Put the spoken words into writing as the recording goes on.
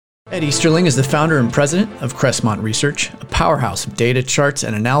Ed Easterling is the founder and president of Crestmont Research, a powerhouse of data, charts,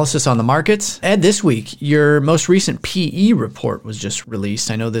 and analysis on the markets. Ed, this week, your most recent PE report was just released.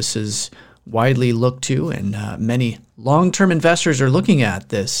 I know this is widely looked to, and many long-term investors are looking at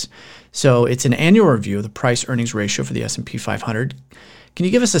this. So it's an annual review of the price-earnings ratio for the S&P 500. Can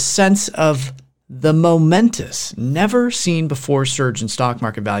you give us a sense of the momentous, never-seen-before surge in stock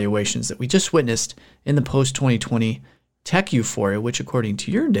market valuations that we just witnessed in the post-2020 tech euphoria, which, according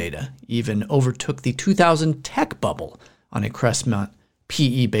to your data, even overtook the 2000 tech bubble on a Crestmont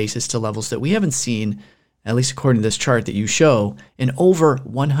PE basis to levels that we haven't seen, at least according to this chart that you show, in over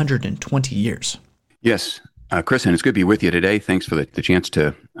 120 years? Yes, Chris, and it's good to be with you today. Thanks for the chance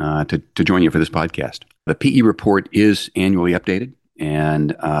to join you for this podcast. The PE report is annually updated,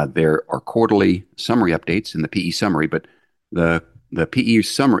 and there are quarterly summary updates in the PE summary, but the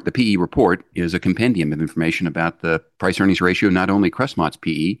PE report is a compendium of information about the price earnings ratio, not only Crestmont's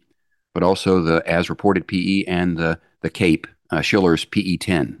PE, but also the as reported PE and the CAPE, Shiller's PE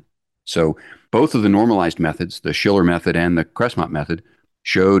 10. So both of the normalized methods, the Shiller method and the Crestmont method,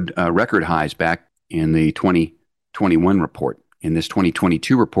 showed record highs back in the 2021 report. In this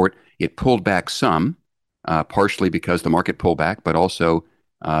 2022 report, it pulled back some, partially because the market pulled back, but also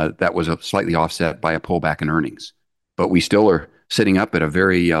that was slightly offset by a pullback in earnings. But we still are sitting up at a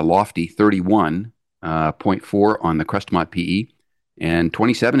very lofty 31.4 on the Crestmont PE and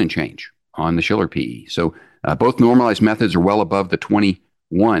 27 and change on the Shiller PE. So both normalized methods are well above the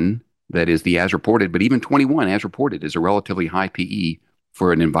 21 that is the as reported, but even 21 as reported is a relatively high PE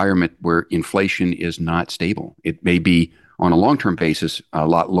for an environment where inflation is not stable. It may be on a long-term basis a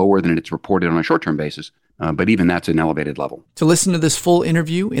lot lower than it's reported on a short-term basis, but even that's an elevated level. To listen to this full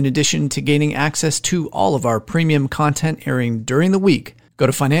interview, in addition to gaining access to all of our premium content airing during the week, go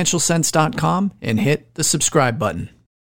to financialsense.com and hit the subscribe button.